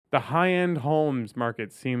the high-end homes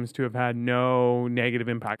market seems to have had no negative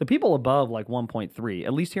impact. The people above like 1.3,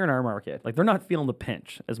 at least here in our market, like they're not feeling the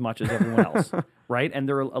pinch as much as everyone else, right? And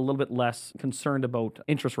they're a little bit less concerned about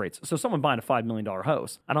interest rates. So someone buying a $5 million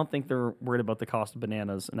house, I don't think they're worried about the cost of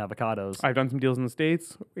bananas and avocados. I've done some deals in the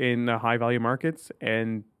States in high-value markets,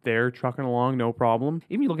 and they're trucking along, no problem.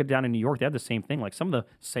 Even you look at down in New York, they had the same thing. Like some of the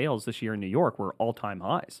sales this year in New York were all-time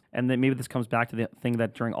highs. And then maybe this comes back to the thing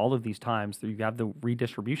that during all of these times, you have the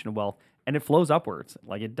redistribution of wealth, and it flows upwards.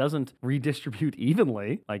 Like it doesn't redistribute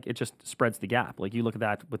evenly. Like it just spreads the gap. Like you look at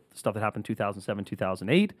that with stuff that happened 2007,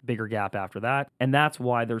 2008, bigger gap after that. And that's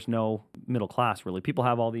why there's no middle class, really. People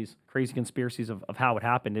have all these crazy conspiracies of how it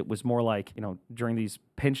happened. It was more like, during these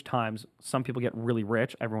pinch times, some people get really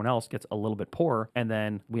rich, everyone else gets a little bit poorer, and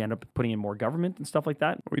then we end up putting in more government and stuff like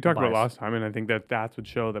that. We talked about last time, and I think that's would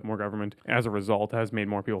show that more government, as a result, has made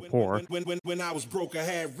more people poor. When I was broke, I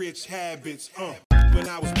had rich habits. When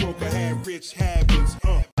I was broke, I had rich habits.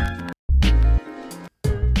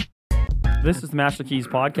 This is the Master Keys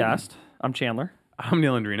podcast. I'm Chandler. I'm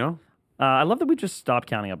Neil Andrino. I love that we just stopped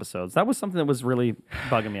counting episodes. That was something that was really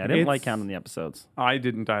bugging me. I didn't like counting the episodes. I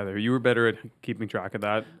didn't either. You were better at keeping track of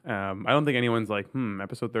that. I don't think anyone's like,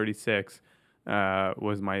 episode 36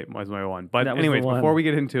 was my one. But anyways, before we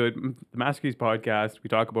get into it, the Master Keys podcast, we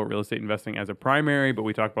talk about real estate investing as a primary, but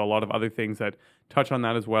we talk about a lot of other things that touch on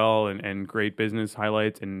that as well, and great business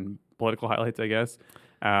highlights and political highlights, I guess.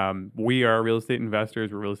 We are real estate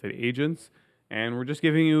investors. We're real estate agents. And we're just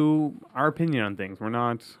giving you our opinion on things. We're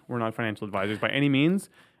not financial advisors by any means.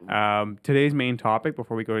 Today's main topic,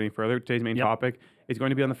 before we go any further, topic is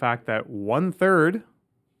going to be on the fact that 1/3,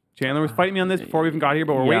 Chandler was fighting me on this before we even got here,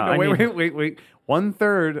 but wait.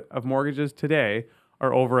 1/3 of mortgages today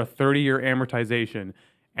are over a 30-year amortization.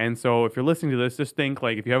 And so if you're listening to this, just think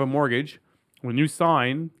like if you have a mortgage, when you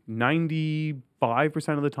sign, 95%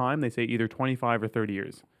 of the time, they say either 25 or 30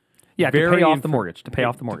 years. Yeah, to pay off the mortgage.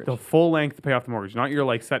 The full length to pay off the mortgage. Not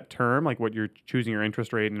your set term, like what you're choosing your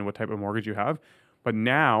interest rate and what type of mortgage you have. But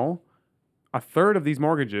now, 1/3 of these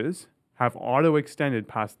mortgages have auto-extended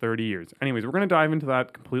past 30 years. Anyways, we're going to dive into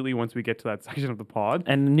that completely once we get to that section of the pod.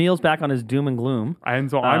 And Neil's back on his doom and gloom. And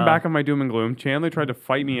so I'm back on my doom and gloom. Chandler tried to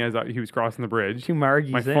fight me as he was crossing the bridge. Two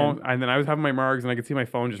margies my phone, and then I was having my margs, and I could see my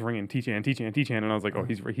phone just ringing, T-Chan, and I was like, oh,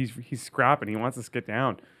 he's scrapping. He wants us to get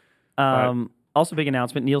down. Also, big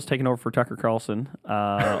announcement. Neil's taking over for Tucker Carlson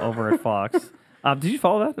over at Fox. Did you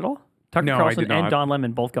follow that at all? Tucker Carlson I did not. And Don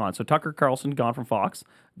Lemon both gone. So Tucker Carlson gone from Fox.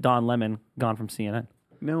 Don Lemon gone from CNN.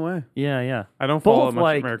 No way. Yeah. I don't follow both,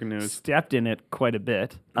 much American news. Stepped in it quite a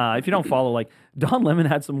bit. If you don't follow, Don Lemon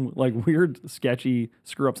had some weird, sketchy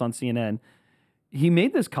screw-ups on CNN. He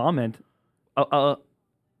made this comment. A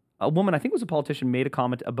woman, I think it was a politician, made a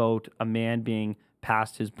comment about a man being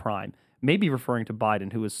past his prime. Maybe referring to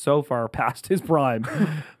Biden, who is so far past his prime.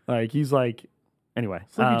 Anyway.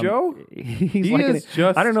 Sleepy Joe?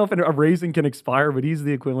 I don't know if a raisin can expire, but he's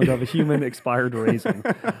the equivalent of a human expired raisin.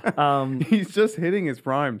 He's just hitting his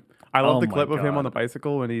prime. I love the clip of him on the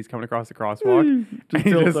bicycle when he's coming across the crosswalk. Just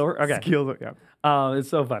tilts over. Okay. Skills it, yeah. It's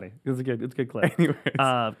so funny. It's a good clip.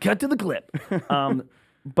 Anyways. Cut to the clip.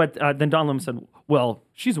 But then Don Lemon said, well,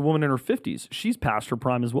 she's a woman in her 50s. She's past her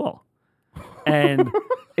prime as well. And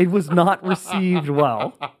it was not received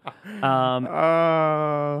well.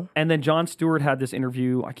 And then Jon Stewart had this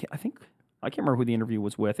interview. I can't remember who the interview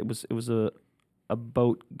was with. It was a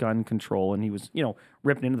boat gun control, and he was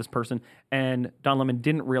ripping into this person. And Don Lemon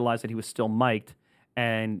didn't realize that he was still mic'd,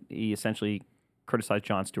 and he essentially criticized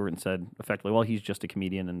Jon Stewart and said effectively, well, he's just a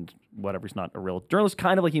comedian and whatever. He's not a real journalist.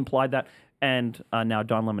 Kind of like he implied that. And now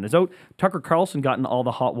Don Lemon is out. Tucker Carlson got in all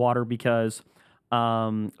the hot water because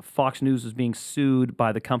Fox News was being sued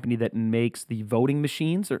by the company that makes the voting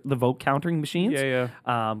machines or the vote counting machines.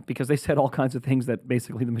 Yeah. Because they said all kinds of things that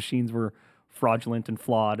basically the machines were fraudulent and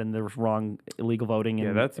flawed, and there was wrong illegal voting. Yeah,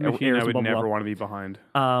 and that's a machine I would never want to be behind.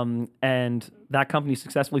 And that company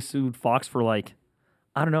successfully sued Fox for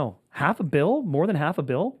I don't know, more than half a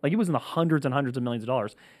bill. It was in the hundreds and hundreds of millions of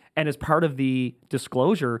dollars. And as part of the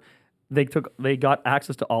disclosure, they got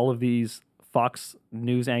access to all of these Fox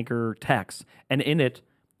News anchor texts. And in it,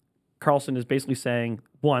 Carlson is basically saying,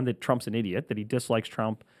 one, that Trump's an idiot, that he dislikes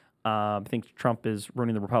Trump, thinks Trump is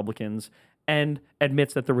ruining the Republicans, and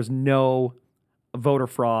admits that there was no voter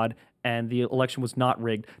fraud and the election was not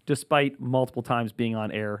rigged, despite multiple times being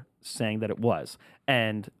on air saying that it was.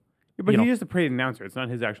 And but he is the paid announcer. It's not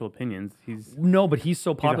his actual opinions. But he's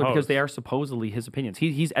so popular because they are supposedly his opinions.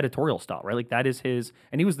 He's editorial style, right? That is his,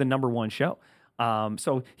 and he was the number one show.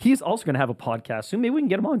 So he's also going to have a podcast soon. Maybe we can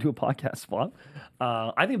get him on to a podcast spot.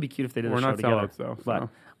 I think it'd be cute if they did a show together. We're not sellouts, though.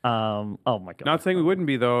 Oh my god. Not saying we wouldn't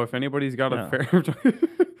be though. If anybody's got a fair,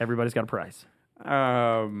 everybody's got a price.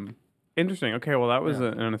 Interesting. Okay, well that was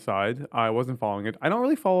an aside. I wasn't following it. I don't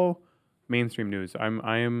really follow mainstream news.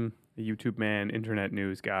 I am a YouTube man, internet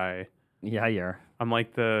news guy. Yeah, yeah. I'm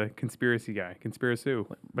like the conspiracy guy, conspiracy.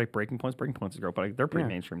 Like Breaking Point's is great, but they're pretty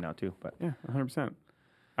mainstream now too. But yeah,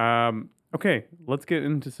 100%. Okay, let's get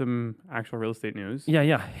into some actual real estate news.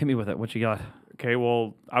 Yeah. Hit me with it. What you got? Okay,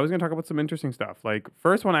 well, I was going to talk about some interesting stuff. Like,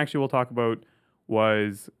 first one actually we'll talk about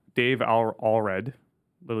was Dave Allred.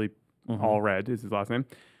 Literally, Allred is his last name.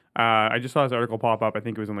 I just saw his article pop up. I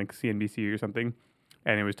think it was on like CNBC or something.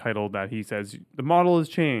 And it was titled that he says, the model has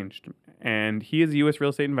changed. And he is a U.S.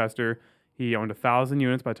 real estate investor. He owned 1,000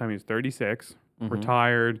 units by the time he was 36,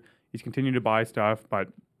 retired. He's continued to buy stuff, but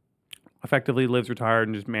effectively lives retired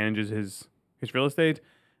and just manages his real estate.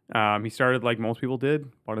 He started like most people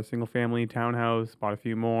did, bought a single family townhouse, bought a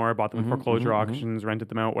few more, bought them in foreclosure auctions, rented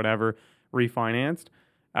them out, whatever, refinanced.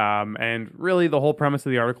 And really the whole premise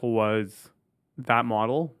of the article was that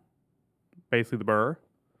model, basically the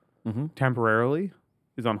BRRRR, temporarily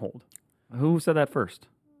is on hold. Who said that first?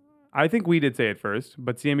 I think we did say it first,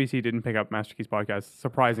 but CNBC didn't pick up Master Key's podcast,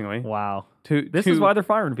 surprisingly. Wow. This is why they're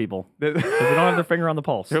firing people. They don't have their finger on the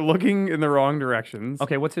pulse. They're looking in the wrong directions.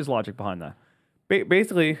 Okay, what's his logic behind that?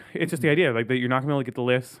 Basically, it's just the idea like that you're not going to be able to get the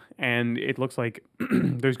lifts, and it looks like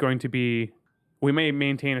there's going to be, we may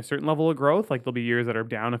maintain a certain level of growth, like there'll be years that are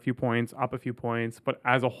down a few points, up a few points, but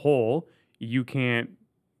as a whole, you can't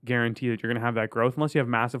guarantee that you're going to have that growth unless you have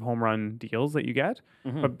massive home run deals that you get.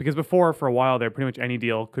 But because before, for a while there, pretty much any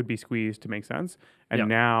deal could be squeezed to make sense. And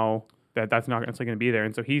now that's not necessarily going to be there.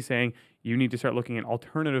 And so he's saying you need to start looking at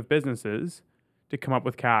alternative businesses to come up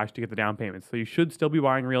with cash to get the down payments. So you should still be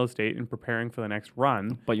buying real estate and preparing for the next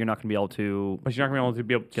run. But you're not going to be able to... But you're not going to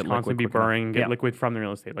be able to constantly be burning, get liquid from the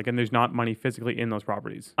real estate. Like, and there's not money physically in those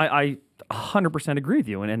properties. I 100% agree with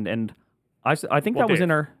you. And I think that was in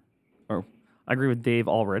our... I agree with Dave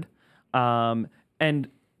Allred. And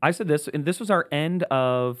I said this, and this was our end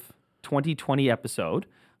of 2020 episode,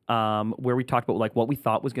 where we talked about like what we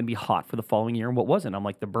thought was going to be hot for the following year and what wasn't. I'm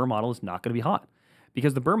like, the BRRRR model is not going to be hot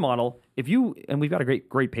because the BRRRR model, and we've got a great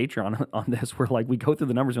Patreon on this where like we go through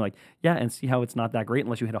the numbers and like, and see how it's not that great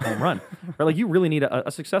unless you hit a home run. Or like you really need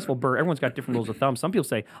a successful BRRRR. Everyone's got different rules of thumb. Some people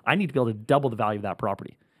say, I need to be able to double the value of that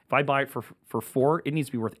property. If I buy it for 4, it needs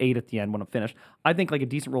to be worth 8 at the end when I'm finished. I think like a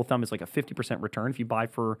decent rule of thumb is like a 50% return. If you buy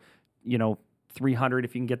for, 300,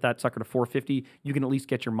 if you can get that sucker to 450, you can at least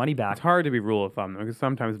get your money back. It's hard to be rule of thumb because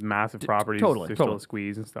sometimes massive properties there's still a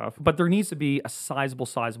squeeze and stuff. But there needs to be a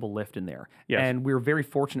sizable lift in there. Yes. And we're very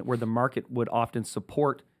fortunate where the market would often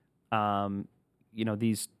support,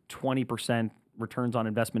 these 20% returns on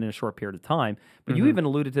investment in a short period of time. But you even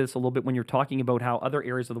alluded to this a little bit when you're talking about how other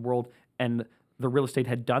areas of the world and the real estate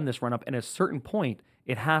had done this run up, and at a certain point,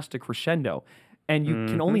 it has to crescendo. And you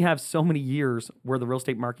can only have so many years where the real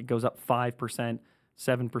estate market goes up 5%,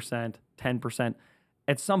 7%, 10%.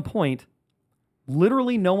 At some point,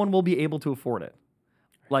 literally no one will be able to afford it.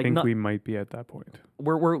 Like, I think we might be at that point.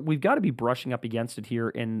 We've got to be brushing up against it here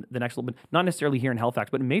in the next little bit. Not necessarily here in Halifax,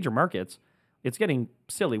 but in major markets, it's getting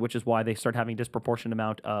silly, which is why they start having a disproportionate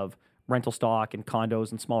amount of rental stock and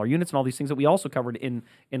condos and smaller units and all these things that we also covered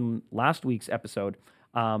in last week's episode.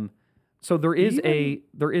 So there is a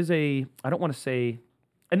I don't want to say,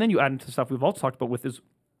 and then you add into stuff we've also talked about with this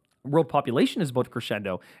world population is about to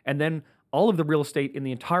crescendo, and then all of the real estate in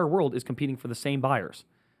the entire world is competing for the same buyers,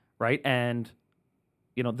 right? And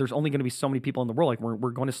there's only going to be so many people in the world. Like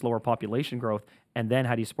we're going to slow our population growth, and then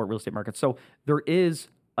how do you support real estate markets? So there is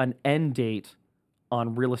an end date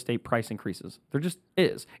on real estate price increases. There just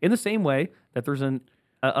is. In the same way that there's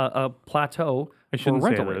a plateau for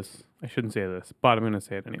rental rates. I shouldn't say this, but I'm going to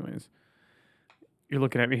say it anyways. You're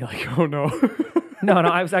looking at me like, oh no. No,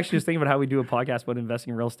 I was actually just thinking about how we do a podcast about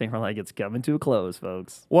investing in real estate. We're like, it's coming to a close,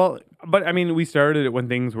 folks. Well, but I mean, we started it when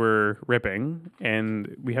things were ripping,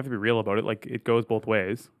 and we have to be real about it. Like, it goes both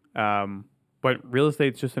ways. But real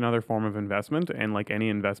estate's just another form of investment, and like any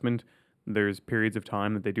investment, there's periods of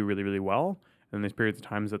time that they do really, really well. And there's periods of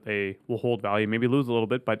times that they will hold value, maybe lose a little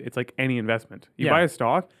bit, but it's like any investment. You buy a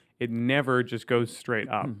stock, it never just goes straight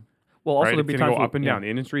up. Well, also there'll be times go up and down. The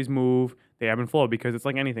industries move, they ebb and flow because it's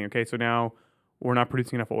like anything. Okay, so now we're not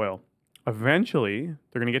producing enough oil. Eventually,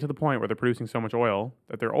 they're going to get to the point where they're producing so much oil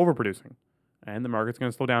that they're overproducing. And the market's going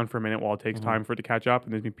to slow down for a minute while it takes time for it to catch up.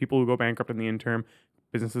 And there's people who go bankrupt in the interim,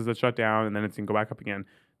 businesses that shut down, and then it's going to go back up again.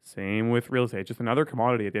 Same with real estate, just another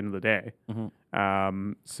commodity at the end of the day.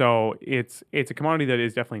 So it's a commodity that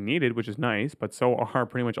is definitely needed, which is nice, but so are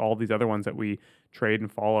pretty much all of these other ones that we trade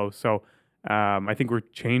and follow. So I think we're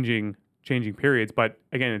changing changing periods. But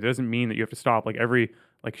again, it doesn't mean that you have to stop.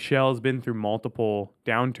 Like Shell's been through multiple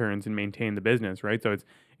downturns and maintained the business, right? So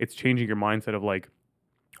it's changing your mindset of like,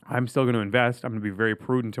 I'm still going to invest. I'm going to be very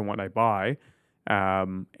prudent in what I buy,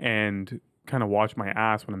 and kind of watch my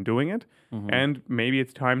ass when I'm doing it. And maybe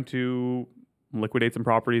it's time to liquidate some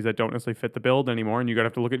properties that don't necessarily fit the build anymore. And you got to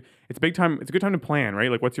have to look at, it's a good time to plan, right?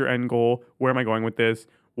 Like, what's your end goal? Where am I going with this?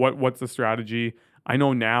 What's the strategy? I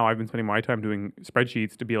know now I've been spending my time doing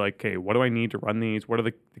spreadsheets to be like, okay, what do I need to run these? What are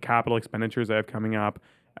the capital expenditures I have coming up?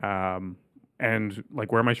 And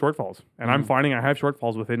like, where are my shortfalls? And I'm finding I have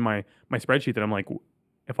shortfalls within my spreadsheet that I'm like,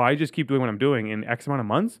 if I just keep doing what I'm doing in X amount of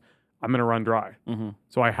months, I'm going to run dry.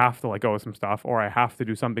 So I have to let go of some stuff, or I have to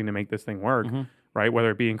do something to make this thing work, right?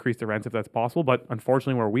 Whether it be increase the rents if that's possible. But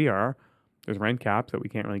unfortunately, where we are, there's rent caps that we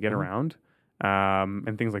can't really get around,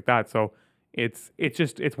 and things like that. So it's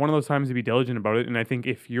one of those times to be diligent about it. And I think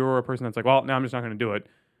if you're a person that's like, well, no, I'm just not going to do it.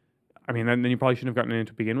 I mean, then you probably shouldn't have gotten into it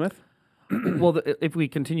to begin with. Well, if we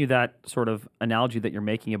continue that sort of analogy that you're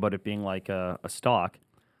making about it being like a stock,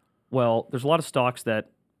 well, there's a lot of stocks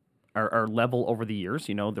that are level over the years.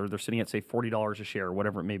 You know, they're sitting at, say, $40 a share or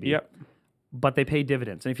whatever it may be. Yep. But they pay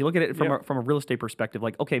dividends. And if you look at it from a real estate perspective,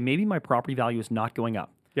 like, okay, maybe my property value is not going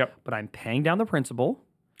up. Yep. But I'm paying down the principal.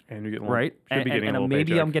 And you get right. And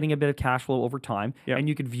maybe I'm getting a bit of cash flow over time. Yep. And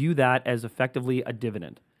you could view that as effectively a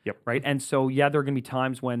dividend. Yep. Right. And so, yeah, there are going to be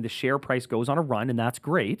times when the share price goes on a run, and that's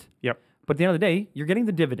great. Yep. But at the end of the day, you're getting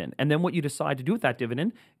the dividend. And then what you decide to do with that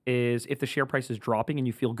dividend is, if the share price is dropping and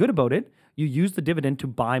you feel good about it, you use the dividend to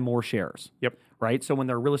buy more shares. Yep. Right? So when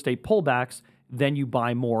there are real estate pullbacks, then you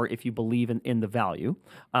buy more if you believe in the value.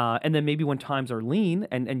 And then maybe when times are lean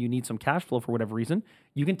and you need some cash flow for whatever reason,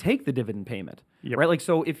 you can take the dividend payment. Yep. Right? Like,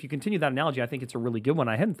 so if you continue that analogy, I think it's a really good one.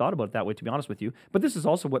 I hadn't thought about it that way, to be honest with you. But this is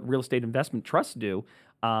also what real estate investment trusts do.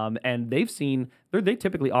 And they've seen, they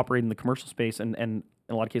typically operate in the commercial space and in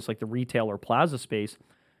a lot of cases like the retail or plaza space.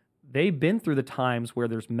 They've been through the times where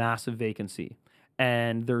there's massive vacancy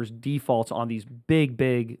and there's defaults on these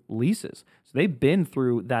big leases. So they've been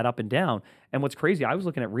through that up and down. And what's crazy, I was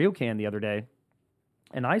looking at RioCan the other day,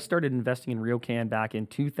 and I started investing in RioCan back in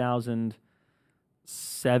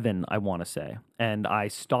 2007, I want to say. And I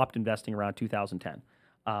stopped investing around 2010.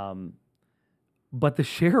 But the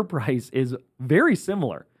share price is very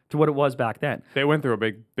similar to what it was back then. They went through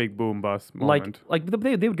a big boom bust moment. Like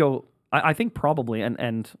they would go, I think probably,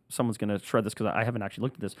 and someone's going to shred this because I haven't actually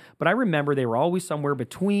looked at this, but I remember they were always somewhere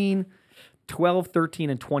between $12,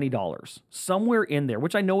 $13, and $20, somewhere in there,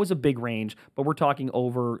 which I know is a big range, but we're talking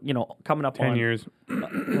over, coming up 10 years.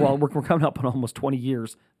 Well, we're coming up on almost 20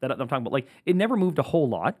 years that I'm talking about. Like, it never moved a whole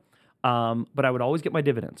lot, but I would always get my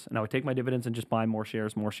dividends, and I would take my dividends and just buy more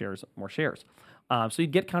shares. So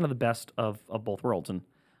you'd get kind of the best of both worlds. And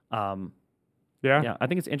yeah, I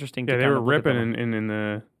think it's interesting. Yeah, they were ripping in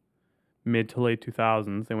the mid to late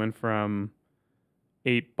 2000s. They went from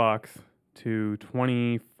 $8 to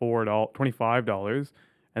 $25,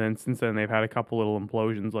 and then since then they've had a couple little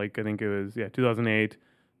implosions. Like, I think it was 2008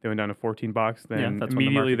 they went down to $14. Then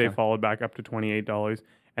immediately they followed back up to $28,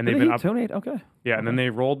 and they've been up. Okay. Yeah, and then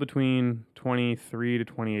they rolled between $23 to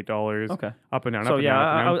 $28. Okay. Up and down. So up and down,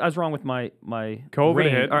 up and down. I was wrong with my COVID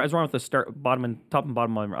range, hit. Or I was wrong with the top and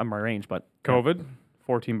bottom on my range, but COVID.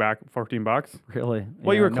 $14. Really?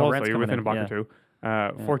 Well, you were close. You were within a buck or two.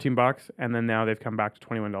 $14, and then now they've come back to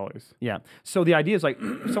 $21. Yeah. So the idea is, like,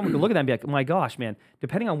 someone could look at that and be like, my gosh, man,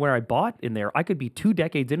 depending on where I bought in there, I could be 2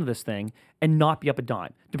 decades into this thing and not be up a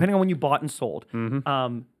dime, depending on when you bought and sold.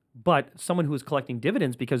 But someone who is collecting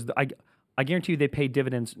dividends, because I guarantee you they pay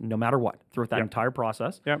dividends no matter what throughout that entire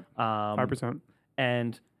process. Yep. 5%.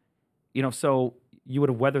 And, so you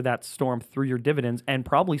would have weathered that storm through your dividends, and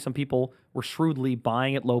probably some people were shrewdly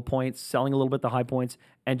buying at low points, selling a little bit at the high points,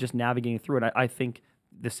 and just navigating through it. I think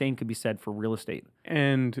the same could be said for real estate.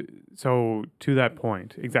 And so, to that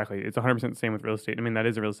point, exactly, it's 100% the same with real estate. I mean, that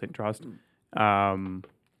is a real estate trust.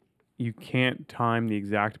 You can't time the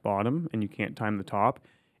exact bottom, and you can't time the top.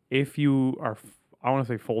 If you are, I want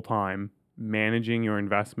to say, full-time, managing your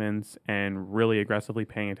investments and really aggressively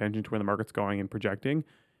paying attention to where the market's going and projecting,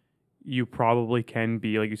 you probably can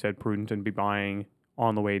be, like you said, prudent and be buying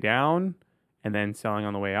on the way down and then selling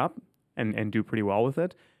on the way up and do pretty well with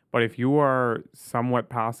it. But if you are somewhat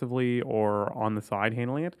passively or on the side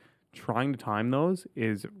handling it, trying to time those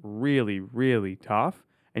is really, really tough.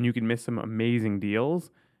 And you can miss some amazing deals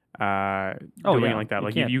doing it like that.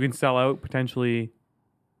 Like, you can sell out potentially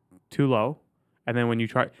too low. And then when you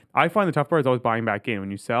try, I find the tough part is always buying back in. When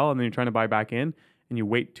you sell and then you're trying to buy back in, and you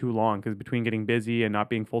wait too long, because between getting busy and not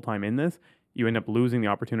being full-time in this, you end up losing the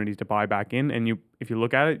opportunities to buy back in. And if you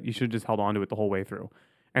look at it, you should have just held on to it the whole way through.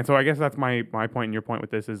 And so I guess that's my point and your point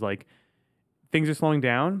with this is like things are slowing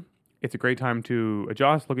down. It's a great time to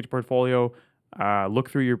adjust, look at your portfolio, look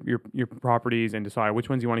through your properties and decide which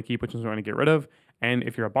ones you want to keep, which ones you want to get rid of. And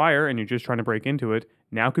if you're a buyer and you're just trying to break into it,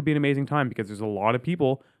 now could be an amazing time because there's a lot of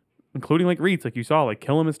people, including like REITs, like you saw, like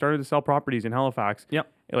Killam has started to sell properties in Halifax.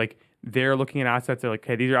 Yep. Like they're looking at assets. They're like,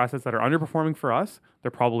 okay, these are assets that are underperforming for us.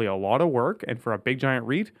 They're probably a lot of work. And for a big giant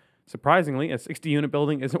REIT, surprisingly, a 60-unit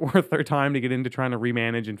building isn't worth their time to get into trying to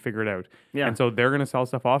remanage and figure it out. Yeah. And so they're going to sell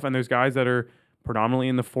stuff off. And there's guys that are predominantly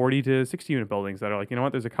in the 40 to 60-unit buildings that are like, you know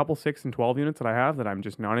what, there's a couple 6 and 12 units that I have that I'm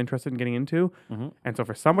just not interested in getting into. Mm-hmm. And so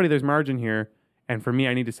for somebody, there's margin here. And for me,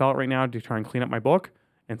 I need to sell it right now to try and clean up my book.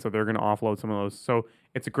 And so they're going to offload some of those. So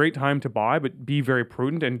it's a great time to buy, but be very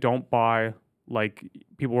prudent and don't buy like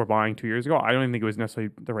people were buying 2 years ago. I don't even think it was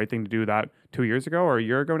necessarily the right thing to do that 2 years ago or a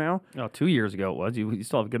year ago now. No, 2 years ago it was. You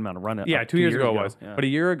still have a good amount of run. Yeah, 2 years ago it was. Yeah. But a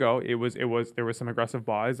year ago it was there was some aggressive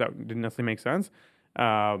buys that didn't necessarily make sense.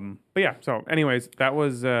 But yeah, so anyways, that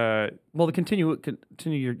was well, to continue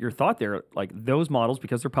your thought there, like those models,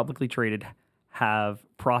 because they're publicly traded, have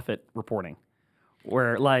profit reporting.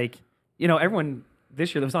 Where like, you know, everyone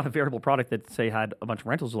this year there was not a variable product that say had a bunch of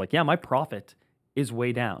rentals. Like, yeah, my profit is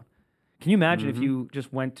way down. Can you imagine if you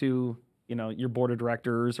just went to, you know, your board of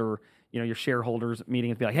directors or, you know, your shareholders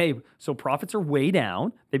meeting and be like, hey, so profits are way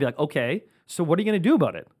down. They'd be like, okay, so what are you going to do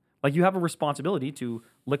about it? Like you have a responsibility to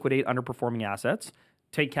liquidate underperforming assets,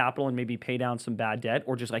 take capital and maybe pay down some bad debt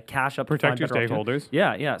or just like cash up. Protect your stakeholders.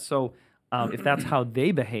 Yeah, yeah. So if that's how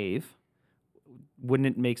they behave, wouldn't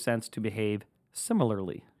it make sense to behave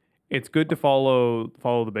similarly? It's good to follow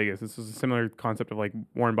the biggest. This is a similar concept of like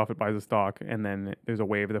Warren Buffett buys a stock and then there's a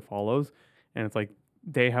wave that follows. And it's like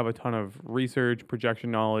they have a ton of research,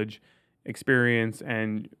 projection knowledge, experience,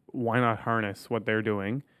 and why not harness what they're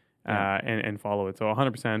doing and follow it? So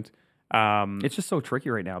 100%. It's just so tricky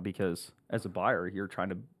right now because as a buyer, you're trying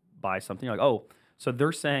to buy something like, oh, so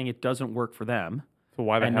they're saying it doesn't work for them. So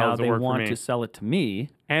why the hell does it work for me? And now they want to sell it to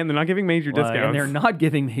me. And they're not giving major discounts. And they're not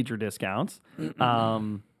giving major discounts.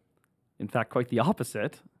 In fact, quite the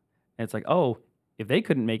opposite. And it's like, oh, if they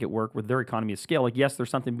couldn't make it work with their economy of scale, like, yes,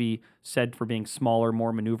 there's something to be said for being smaller,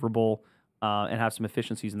 more maneuverable, and have some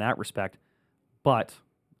efficiencies in that respect. But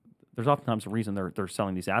there's oftentimes a reason they're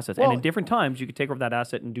selling these assets. Well, and in different times, you could take over that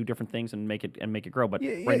asset and do different things and make it grow. But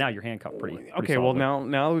right now, you're handcuffed pretty okay, solidly. Well,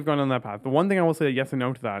 now that we've gone down that path, the one thing I will say yes and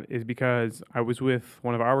no to that is because I was with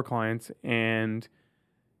one of our clients, and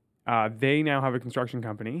they now have a construction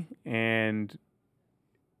company, and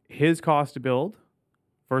his cost to build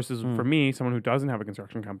versus for me, someone who doesn't have a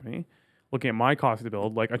construction company, looking at my cost to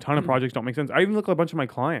build, like a ton of projects don't make sense. I even look at a bunch of my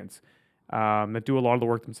clients that do a lot of the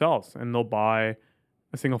work themselves, and they'll buy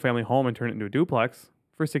a single family home and turn it into a duplex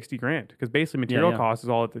for $60,000 because basically material cost is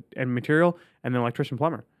all at and material and then electrician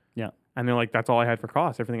plumber. Yeah. And they're like, that's all I had for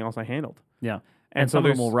costs. Everything else I handled. Yeah. And so some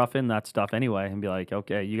of them will rough in that stuff anyway and be like,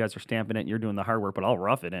 okay, you guys are stamping it and you're doing the hard work, but I'll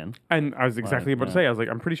rough it in. And I was exactly about to say, I was like,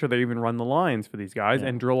 I'm pretty sure they even run the lines for these guys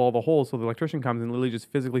and drill all the holes so the electrician comes and literally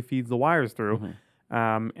just physically feeds the wires through.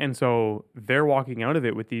 And so they're walking out of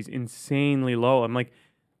it with these insanely low. I'm like,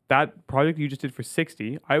 that project you just did for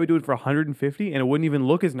 60, I would do it for 150 and it wouldn't even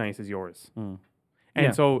look as nice as yours.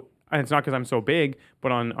 And so, and it's not because I'm so big,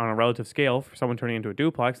 but on a relative scale, for someone turning into a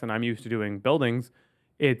duplex and I'm used to doing buildings,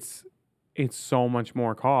 it's so much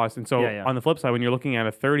more cost. And so on the flip side, when you're looking at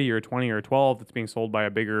a 30 or 20 or 12 that's being sold by a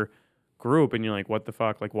bigger group and you're like, what the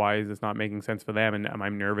fuck? Like, why is this not making sense for them? And am I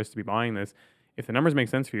nervous to be buying this? If the numbers make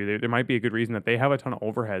sense for you, there might be a good reason that they have a ton of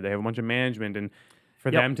overhead. They have a bunch of management, and for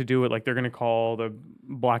them to do it, like they're going to call the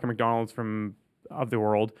Black & McDonald's of the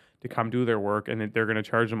world to come do their work, and they're going to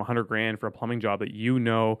charge them $100,000 for a plumbing job that you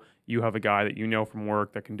have a guy that you know from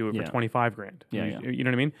work that can do it for $25,000. You know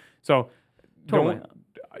what I mean? So totally.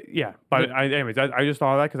 But anyways, I just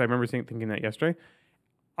thought of that because I remember thinking that yesterday.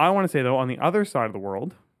 I want to say though, on the other side of the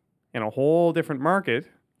world, in a whole different market.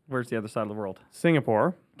 Where's the other side of the world?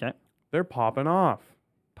 Singapore. Okay. They're popping off.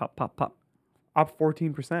 Pop. Up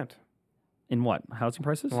 14%. In what? Housing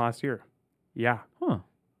prices? In the last year. Yeah. Huh.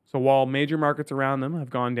 So while major markets around them have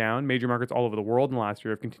gone down, major markets all over the world in the last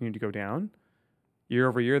year have continued to go down. Year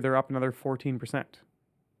over year, they're up another 14%.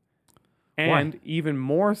 And even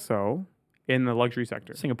more so in the luxury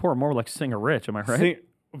sector. Singapore, more like Sing-a-rich, am I right?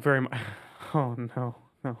 Very much. Oh, no.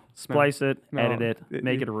 Splice it, edit it,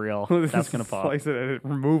 make it real. That's going to pop. Splice it, edit,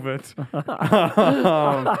 remove it.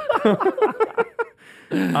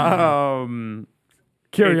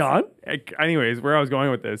 Carry on. Anyways, where I was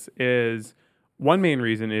going with this is one main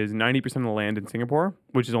reason is 90% of the land in Singapore,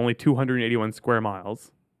 which is only 281 square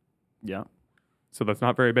miles. Yeah. So that's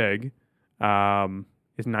not very big,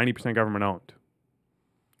 is 90% government owned.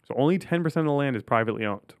 So only 10% of the land is privately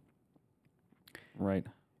owned. Right.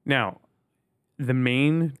 Now, the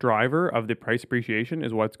main driver of the price appreciation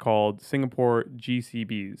is what's called Singapore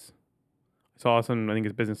GCBs. I saw some, I think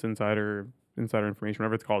it's Business Insider information,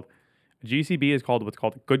 whatever it's called. A GCB is called what's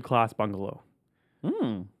called a good class bungalow.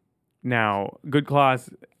 Now, good class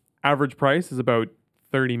average price is about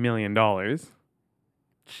 $30 million.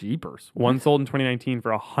 Jeepers. One sold in 2019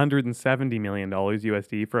 for $170 million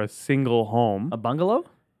USD for a single home. A bungalow?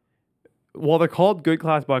 Well, they're called good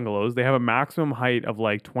class bungalows. They have a maximum height of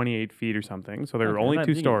like 28 feet or something. So they're only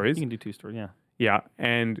 2 stories. You can do 2 stories, yeah. Yeah.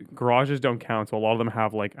 And garages don't count. So a lot of them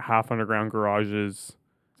have like half underground garages.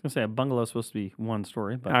 I was going to say a bungalow is supposed to be 1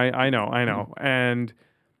 story. But I know. And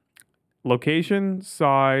location,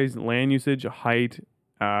 size, land usage, height,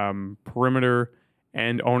 perimeter,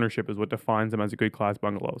 and ownership is what defines them as a good class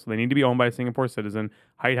bungalow. So they need to be owned by a Singapore citizen.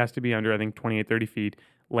 Height has to be under, I think, 28, 30 feet.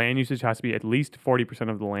 Land usage has to be at least 40%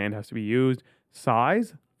 of the land has to be used.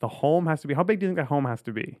 Size, the home has to be, how big do you think that home has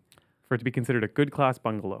to be for it to be considered a good class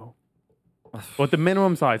bungalow? What the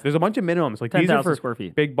minimum size? There's a bunch of minimums. Like these are for square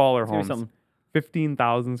feet. Big baller homes.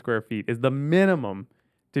 15,000 square feet is the minimum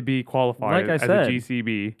to be qualified as a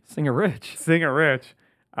GCB. Singer Rich.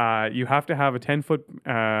 You have to have a 10-foot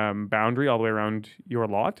boundary all the way around your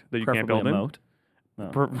lot that you can't build in.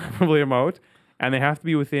 Preferably a moat. And they have to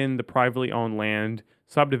be within the privately owned land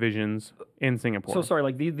subdivisions in Singapore. So sorry,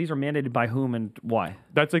 like these are mandated by whom and why?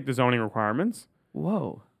 That's like the zoning requirements.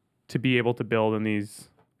 Whoa. To be able to build in these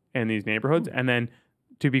neighborhoods. And then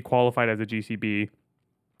to be qualified as a GCB,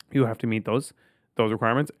 you have to meet those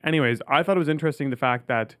requirements. Anyways, I thought it was interesting the fact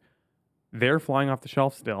that they're flying off the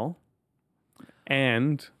shelf still.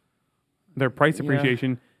 And their price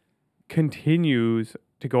appreciation continues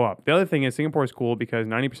to go up. The other thing is Singapore is cool because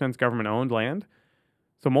 90% is government-owned land.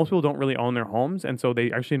 So most people don't really own their homes, and so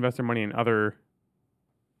they actually invest their money in other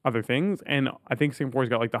things. And I think Singapore's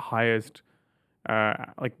got like the highest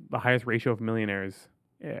ratio of millionaires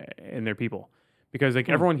in their people. Because like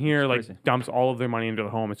everyone here like dumps all of their money into the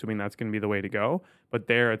home, assuming that's going to be the way to go. But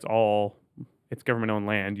there, it's government-owned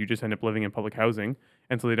land. You just end up living in public housing.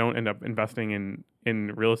 And so they don't end up investing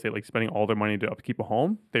in real estate, like spending all their money to upkeep a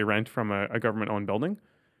home. They rent from a government-owned building.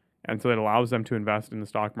 And so it allows them to invest in the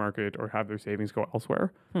stock market or have their savings go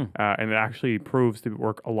elsewhere. And it actually proves to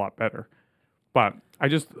work a lot better. But I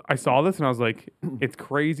saw this and I was like, it's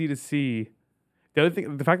crazy to see. The other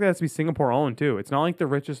thing, the fact that it has to be Singapore-owned too. It's not like the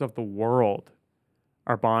richest of the world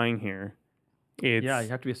are buying here. You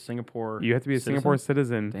have to be a Singapore Singapore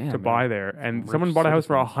citizen to buy there. And someone bought a house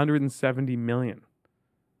for $170 million.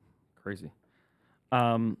 Crazy.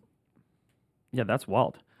 Yeah, that's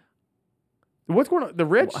wild. What's going on? The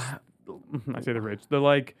rich, I say the rich,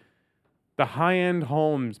 the high-end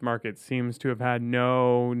homes market seems to have had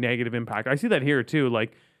no negative impact. I see that here too.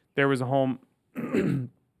 Like there was a home,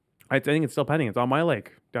 I think it's still pending. It's on my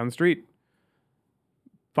lake down the street.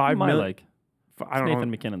 My lake. I don't know.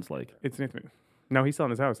 Nathan McKinnon's lake. It's Nathan. No, he's selling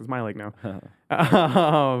his house. It's my lake now.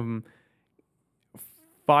 $5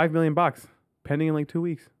 million pending in like 2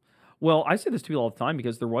 weeks. Well, I say this to people all the time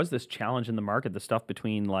because there was this challenge in the market. The stuff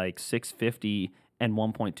between like 650 and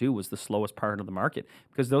 1.2 was the slowest part of the market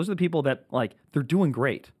because those are the people that like they're doing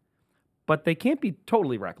great, but they can't be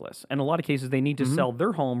totally reckless. And in a lot of cases, they need to sell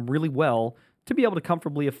their home really well to be able to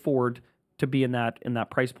comfortably afford to be in that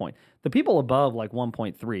price point. The people above like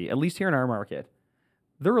 1.3, at least here in our market,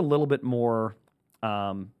 they're a little bit more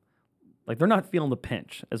like they're not feeling the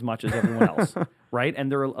pinch as much as everyone else, right?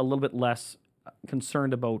 And they're a little bit less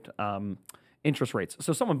concerned about interest rates.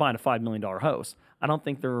 So someone buying a $5 million house, I don't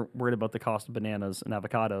think they're worried about the cost of bananas and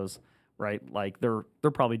avocados, right? Like they're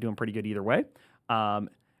probably doing pretty good either way. And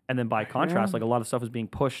then by contrast, like a lot of stuff is being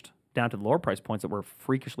pushed down to the lower price points that were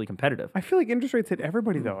freakishly competitive. I feel like interest rates hit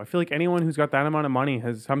everybody though. I feel like anyone who's got that amount of money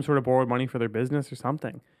has some sort of borrowed money for their business or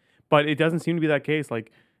something. But it doesn't seem to be that case.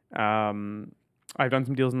 Like I've done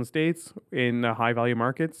some deals in the States in high value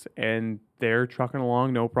markets and they're trucking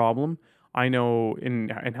along no problem. I know in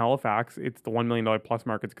Halifax, it's the $1 million plus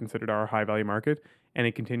market's considered our high value market, and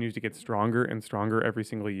it continues to get stronger and stronger every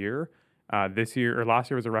single year. This year or last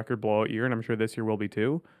year was a record blowout year, and I'm sure this year will be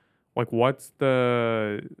too. Like, what's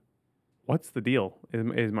the deal?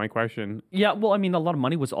 Is my question. Yeah, well, I mean, a lot of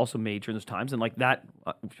money was also made during those times, and like that,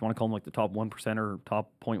 if you want to call them like the top 1% or top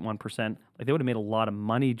 0.1%, like they would have made a lot of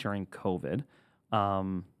money during COVID.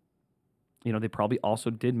 They probably also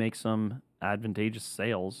did make some advantageous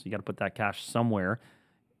sales. You got to put that cash somewhere.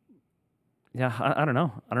 Yeah, I don't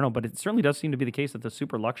know, but it certainly does seem to be the case that the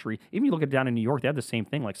super luxury, even you look at down in New York, they had the same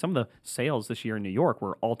thing. Like some of the sales this year in New York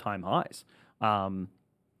were all-time highs. Coming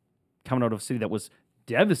out of a city that was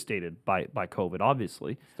devastated by COVID,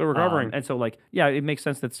 obviously. Still recovering. And so, like, yeah, it makes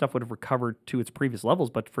sense that stuff would have recovered to its previous levels,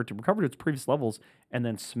 but for it to recover to its previous levels and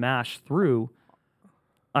then smash through,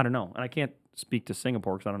 I don't know. And I can't speak to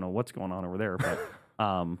Singapore because I don't know what's going on over there,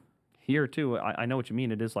 but here too, I know what you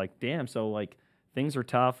mean. It is like, damn, so like things are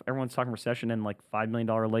tough. Everyone's talking recession and like $5 million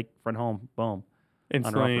lakefront home, boom.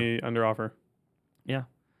 Instantly under offer. Yeah.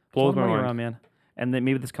 Blows my money mind. around, man. And then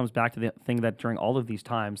maybe this comes back to the thing that during all of these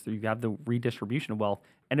times, you have the redistribution of wealth,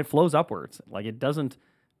 and it flows upwards. Like, it doesn't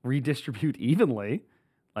redistribute evenly.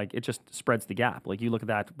 Like, it just spreads the gap. Like, you look at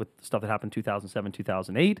that with stuff that happened 2007,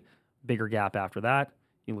 2008, bigger gap after that.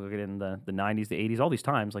 You look at it in the 90s, the 80s, all these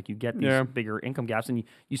times, like, you get these bigger income gaps, and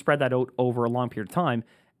you spread that out over a long period of time,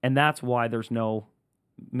 and that's why there's no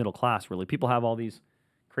middle class, really. People have all these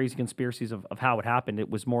crazy conspiracies of how it happened. It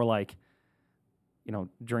was more like, you know,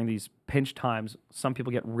 during these pinch times, some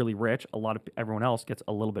people get really rich, everyone else gets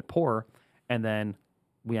a little bit poorer, and then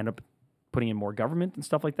we end up putting in more government and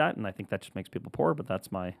stuff like that, and I think that just makes people poorer, but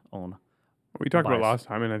that's my own We talked bias. about last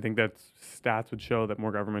time, and I think that stats would show that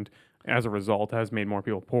more government, as a result, has made more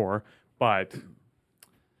people poor, but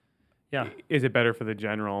yeah. Is it better for the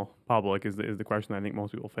general public is the question I think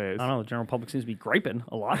most people face. I don't know, the general public seems to be griping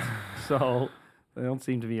a lot, so they don't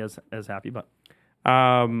seem to be as happy, but...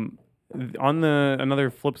 On another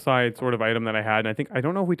flip side sort of item that I had, and I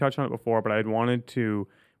don't know if we touched on it before, but I'd wanted to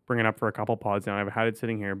bring it up for a couple pods now. I've had it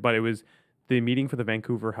sitting here, but it was the meeting for the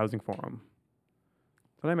Vancouver Housing Forum.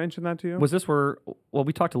 Did I mention that to you? Was this where, well,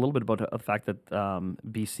 we talked a little bit about the fact that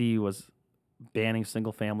BC was banning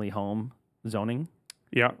single family home zoning.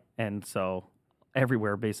 Yeah. And so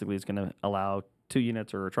everywhere basically is going to allow 2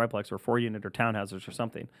 units or a triplex or 4 unit or townhouses or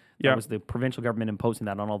something. That was the provincial government imposing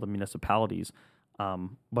that on all the municipalities.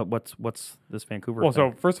 But what's this Vancouver Well,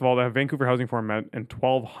 thing? so first of all, the Vancouver Housing Forum met and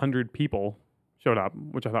 1,200 people showed up,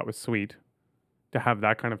 which I thought was sweet to have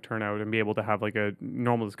that kind of turnout and be able to have like a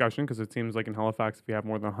normal discussion, because it seems like in Halifax, if you have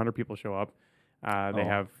more than 100 people show up, they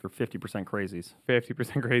have for 50% crazies.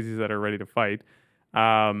 50% crazies that are ready to fight.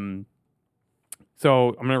 So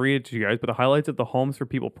I'm going to read it to you guys, but the highlights of the Homes for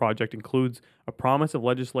People project includes a promise of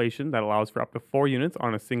legislation that allows for up to 4 units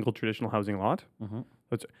on a single traditional housing lot. Mm-hmm.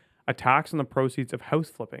 That's a tax on the proceeds of house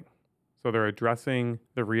flipping. So they're addressing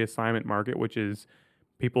the reassignment market, which is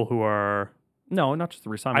people who are... No, not just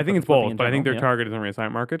the reassignment. I think it's both, but I think their target is on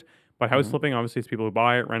reassignment market. But house flipping, obviously, is people who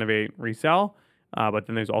buy it, renovate, resell. But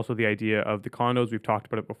then there's also the idea of the condos. We've talked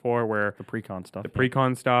about it before, where the pre-con stuff. The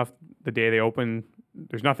pre-con stuff, the day they open,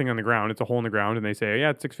 there's nothing on the ground. It's a hole in the ground, and they say,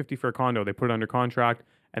 yeah, it's $650 for a condo. They put it under contract,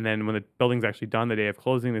 and then when the building's actually done, the day of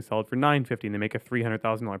closing, they sell it for $950, and they make a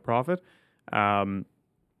 $300,000 profit.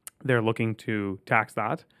 They're looking to tax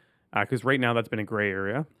that, because right now that's been a gray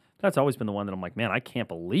area. That's always been the one that I'm like, man, I can't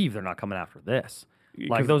believe they're not coming after this.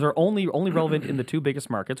 Like, those are only relevant in the 2 biggest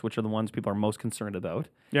markets, which are the ones people are most concerned about.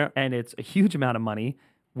 Yeah. And it's a huge amount of money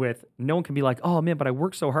with no one can be like, oh man, but I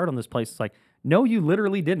worked so hard on this place. It's like, no, you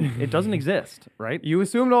literally didn't. It doesn't exist, right? You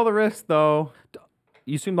assumed all the risk, though.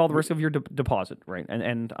 You assumed all the risk of your deposit, right?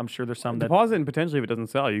 And I'm sure there's some deposit, and potentially if it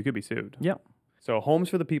doesn't sell, you could be sued. Yeah. So Homes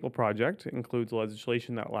for the People project includes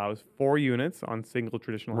legislation that allows 4 units on single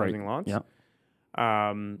traditional housing lots. Yeah.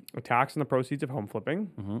 A tax on the proceeds of home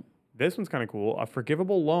flipping. Mm-hmm. This one's kind of cool. A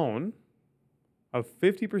forgivable loan of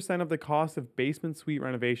 50% of the cost of basement suite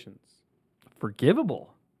renovations.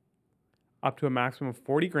 Forgivable? Up to a maximum of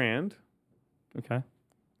 $40,000. Okay.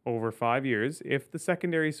 Over 5 years if the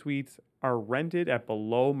secondary suites are rented at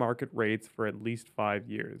below market rates for at least 5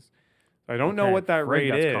 years. I don't know what that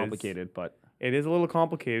rate is. That's complicated, but... It is a little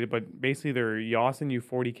complicated, but basically they're yossing you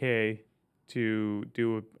 $40,000 to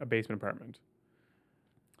do a basement apartment.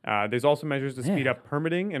 There's also measures to speed up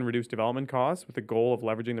permitting and reduce development costs with the goal of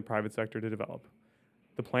leveraging the private sector to develop.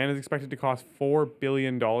 The plan is expected to cost $4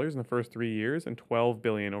 billion in the first 3 years and $12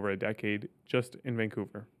 billion over a decade just in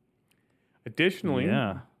Vancouver. Additionally,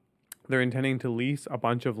 they're intending to lease a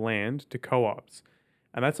bunch of land to co-ops.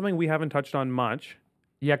 And that's something we haven't touched on much.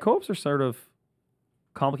 Yeah, co-ops are sort of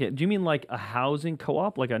complicated. Do you mean like a housing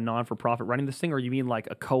co-op, like a non-for-profit running this thing, or you mean like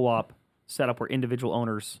a co-op setup where individual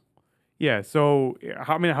owners... Yeah, so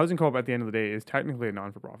I mean, a housing co-op at the end of the day is technically a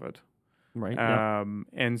non-for-profit. Right.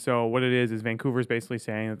 And so what it is Vancouver's basically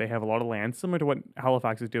saying that they have a lot of land, similar to what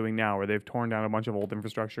Halifax is doing now, where they've torn down a bunch of old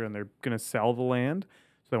infrastructure and they're going to sell the land.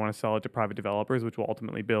 So they want to sell it to private developers, which will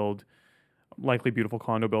ultimately build likely beautiful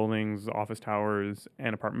condo buildings, office towers,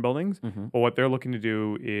 and apartment buildings. Mm-hmm. But what they're looking to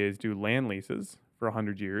do is do land leases for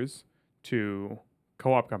 100 years to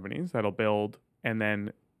co-op companies that'll build and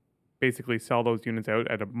then basically sell those units out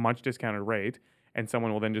at a much discounted rate, and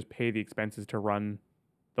someone will then just pay the expenses to run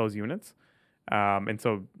those units. And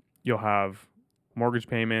so you'll have mortgage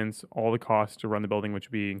payments, all the costs to run the building, which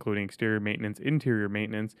would be including exterior maintenance, interior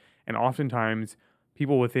maintenance, and oftentimes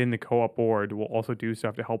people within the co-op board will also do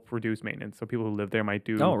stuff to help reduce maintenance. So people who live there might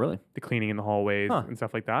do the cleaning in the hallways and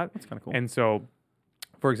stuff like that. That's kind of cool. And so,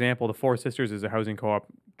 for example, the Four Sisters is a housing co-op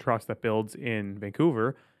trust that builds in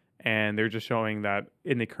Vancouver, and they're just showing that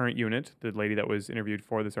in the current unit, the lady that was interviewed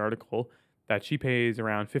for this article, that she pays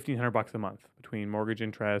around $1,500 a month between mortgage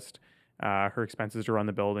interest, her expenses to run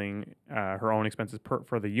the building, her own expenses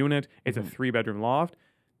for the unit. It's a 3-bedroom loft.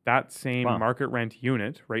 That same market rent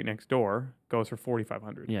unit right next door goes for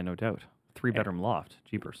 $4,500. Yeah, no doubt. 3-bedroom loft,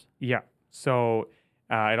 jeepers. Yeah. So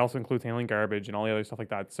it also includes handling garbage and all the other stuff like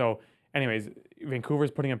that. So anyways,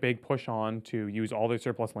 Vancouver's putting a big push on to use all their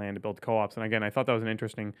surplus land to build co-ops. And again, I thought that was an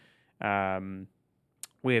interesting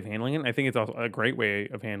way of handling it. I think it's also a great way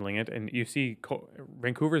of handling it. And you see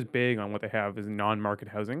Vancouver's big on what they have is non-market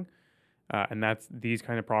housing. And that's these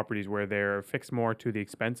kind of properties where they're fixed more to the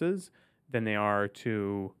expenses than they are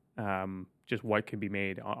to just what can be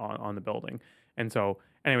made on the building. And so,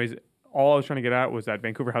 anyways, all I was trying to get at was that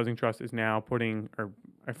Vancouver Housing Trust is now putting, or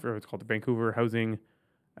I forget what it's called, the Vancouver Housing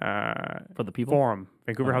for the people Forum,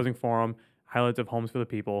 Vancouver Housing Forum, highlights of homes for the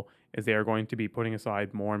people, is they are going to be putting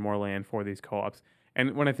aside more and more land for these co-ops.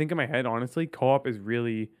 And when I think in my head, honestly, co-op is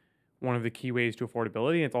really one of the key ways to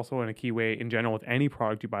affordability. It's also a key way in general with any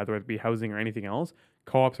product you buy, whether it be housing or anything else.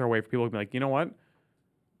 Co-ops are a way for people to be like, you know what?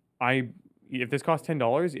 If this costs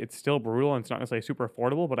 $10, it's still brutal and it's not necessarily super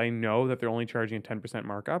affordable, but I know that they're only charging a 10%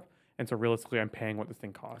 markup. And so realistically, I'm paying what this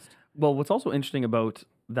thing costs. Well, what's also interesting about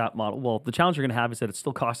that model, well, the challenge you're going to have is that it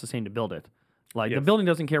still costs the same to build it. Like the building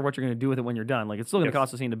doesn't care what you're going to do with it when you're done. Like it's still going to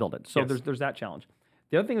cost the same to build it. So there's that challenge.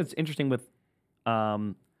 The other thing that's interesting with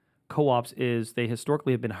co-ops is they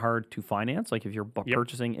historically have been hard to finance. Like if you're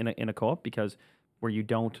purchasing in a co-op, because where you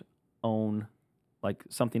don't own like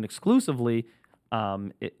something exclusively,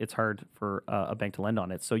 it's hard for a bank to lend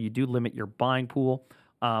on it. So you do limit your buying pool.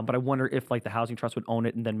 But I wonder if like the housing trust would own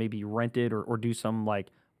it and then maybe rent it or do some like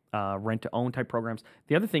rent to own type programs.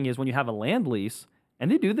 The other thing is when you have a land lease, and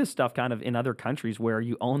they do this stuff kind of in other countries where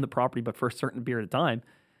you own the property, but for a certain period of time,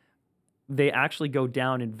 they actually go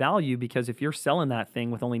down in value because if you're selling that thing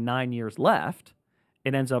with only 9 years left,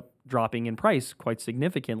 it ends up dropping in price quite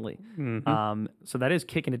significantly. Mm-hmm. So that is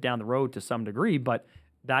kicking it down the road to some degree, but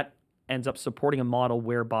that ends up supporting a model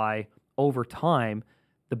whereby over time,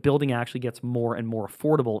 the building actually gets more and more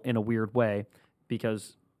affordable in a weird way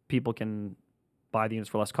because people can buy the units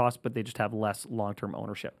for less cost, but they just have less long-term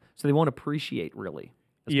ownership. So they won't appreciate really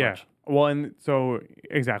as much. Well, and so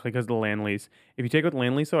exactly because of the land lease. If you take out the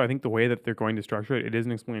land lease, though, I think the way that they're going to structure it, it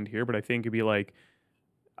isn't explained here, but I think it'd be like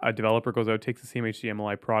a developer goes out, takes the CMHC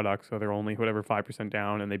MLI product, so they're only whatever 5%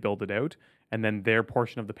 down, and they build it out, and then their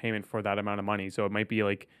portion of the payment for that amount of money. So it might be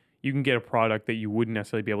like you can get a product that you wouldn't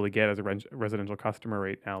necessarily be able to get as a residential customer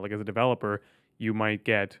right now. Like as a developer, you might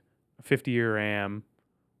get a 50-year AM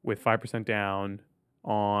with 5% down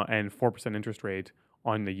and 4% interest rate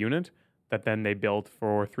on the unit that then they built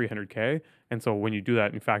for $300K. And so when you do that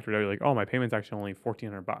and you factor it out, you're like, oh, my payment's actually only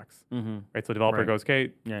 $1,400. Mm-hmm. Right? So the developer goes,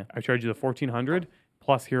 okay, I charge you the $1,400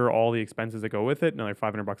 plus here are all the expenses that go with it, another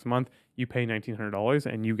 $500 a month. You pay $1,900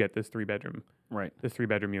 and you get this 3-bedroom, this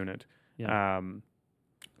 3-bedroom unit. Yeah.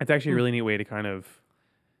 It's actually a really neat way to kind of.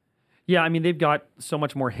 Yeah, I mean, they've got so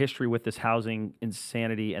much more history with this housing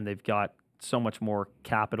insanity, and they've got so much more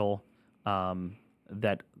capital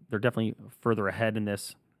that they're definitely further ahead in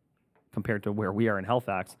this compared to where we are in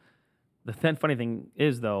Halifax. The then funny thing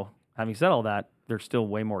is, though, having said all that, they're still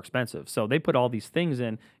way more expensive. So they put all these things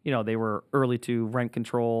in. You know, they were early to rent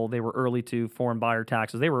control. They were early to foreign buyer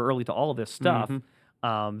taxes. They were early to all of this stuff,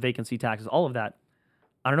 vacancy taxes, all of that.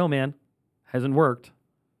 I don't know, man. Hasn't worked.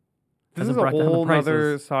 This is a whole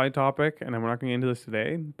other side topic, and we're not going to get into this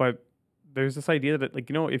today, but there's this idea that, like,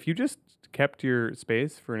 you know, if you just kept your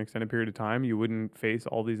space for an extended period of time, you wouldn't face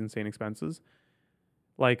all these insane expenses.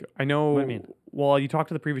 Like, I know, what do you mean? Well, you talk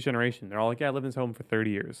to the previous generation. They're all like, yeah, I lived in this home for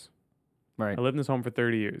 30 years. Right. I lived in this home for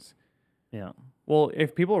 30 years. Yeah. Well,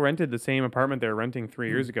 if people rented the same apartment they were renting 3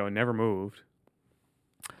 years ago and never moved,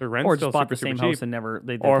 their rent's or still just bought super, the same super house cheap. and never,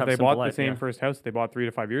 or if they bought the same first house they bought 3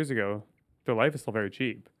 to 5 years ago, their life is still very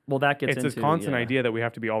cheap. Well, that gets into this constant idea that we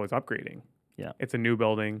have to be always upgrading. Yeah. It's a new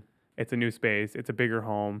building. It's a new space. It's a bigger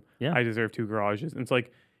home. Yeah. I deserve 2 garages. And it's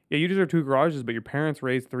like, yeah, you deserve 2 garages, but your parents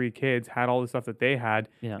raised 3 kids, had all the stuff that they had,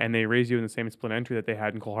 and they raised you in the same split entry that they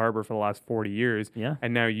had in Cole Harbour for the last 40 years. Yeah.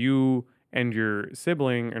 And now you and your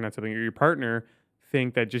sibling, or not sibling, your partner,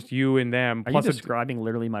 think that just you and them. Are you describing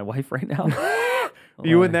literally my wife right now?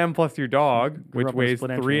 You and them plus your dog, which weighs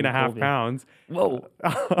 3.5 pounds. Whoa.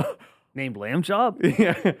 Named Lamb Chop?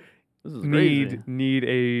 Yeah. This is crazy. need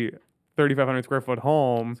a 3,500 square foot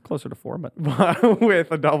home. It's closer to 4, but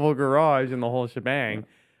with a double garage and the whole shebang. Yeah.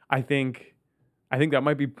 I think that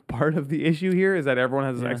might be part of the issue here is that everyone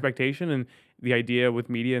has an expectation, and the idea with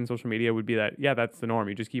media and social media would be that, that's the norm.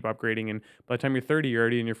 You just keep upgrading, and by the time you're 30, you're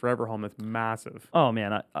already in your forever home. That's massive. Oh,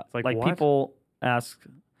 man. It's like what? People ask,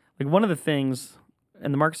 like one of the things,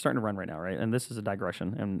 and the market's starting to run right now, right? And this is a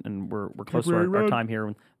digression, and we're close to our time here,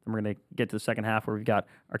 and we're going to get to the second half where we've got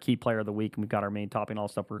our key player of the week, and we've got our main topic and all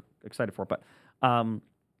the stuff we're excited for. But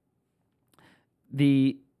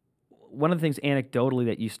one of the things anecdotally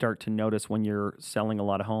that you start to notice when you're selling a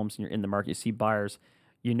lot of homes and you're in the market, you see buyers,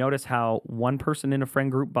 you notice how one person in a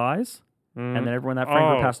friend group buys, and then everyone in that friend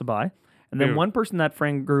group has to buy. And then one person in that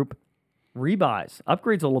friend group rebuys,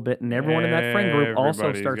 upgrades a little bit, and everyone in that friend group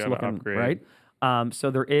also starts looking, upgrade. Right?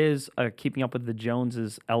 So there is a keeping up with the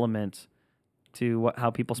Joneses element to how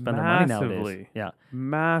people spend their money nowadays. Yeah.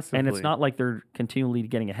 Massively. And it's not like they're continually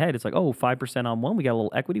getting ahead. It's like, 5% on one. We got a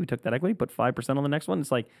little equity. We took that equity, put 5% on the next one.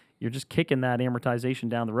 It's like you're just kicking that amortization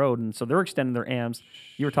down the road. And so they're extending their AMs.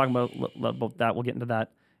 You were talking about that. We'll get into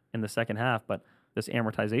that in the second half. But this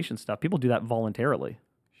amortization stuff, people do that voluntarily.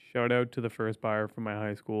 Shout out to the first buyer from my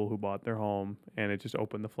high school who bought their home, and it just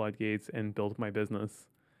opened the floodgates and built my business.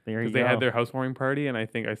 There you go. Because they had their housewarming party, and I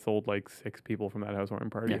think I sold like 6 people from that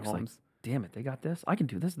housewarming party homes. Like, damn it, they got this. I can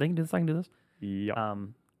do this. They can do this. I can do this. Yeah.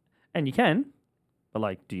 And you can, but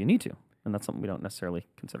like, do you need to? And that's something we don't necessarily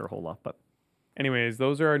consider a whole lot. But anyways,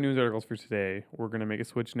 those are our news articles for today. We're going to make a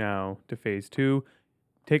switch now to phase 2.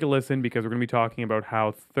 Take a listen because we're going to be talking about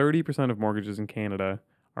how 30% of mortgages in Canada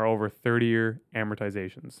are over 30-year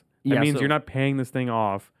amortizations. That means you're not paying this thing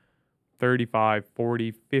off 35,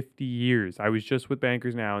 40, 50 years. I was just with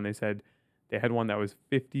bankers now, and they said they had one that was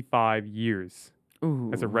 55 years.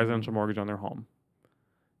 Ooh. As a residential mortgage on their home.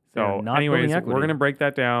 So, anyways, we're going to break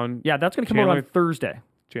that down. Yeah, that's going to come out on Thursday.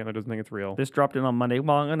 Chandler doesn't think it's real. This dropped in on Monday.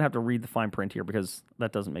 Well, I'm going to have to read the fine print here because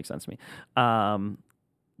that doesn't make sense to me.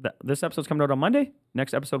 This episode's coming out on Monday.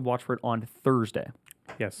 Next episode, watch for it on Thursday.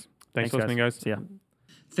 Yes. Thanks for listening, guys. See ya.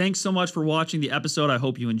 Thanks so much for watching the episode. I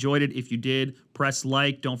hope you enjoyed it. If you did, press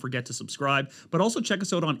like. Don't forget to subscribe. But also check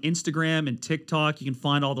us out on Instagram and TikTok. You can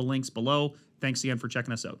find all the links below. Thanks again for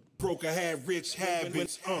checking us out. Broke, I had rich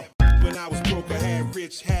habits. When I was broke, I had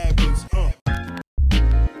rich habits.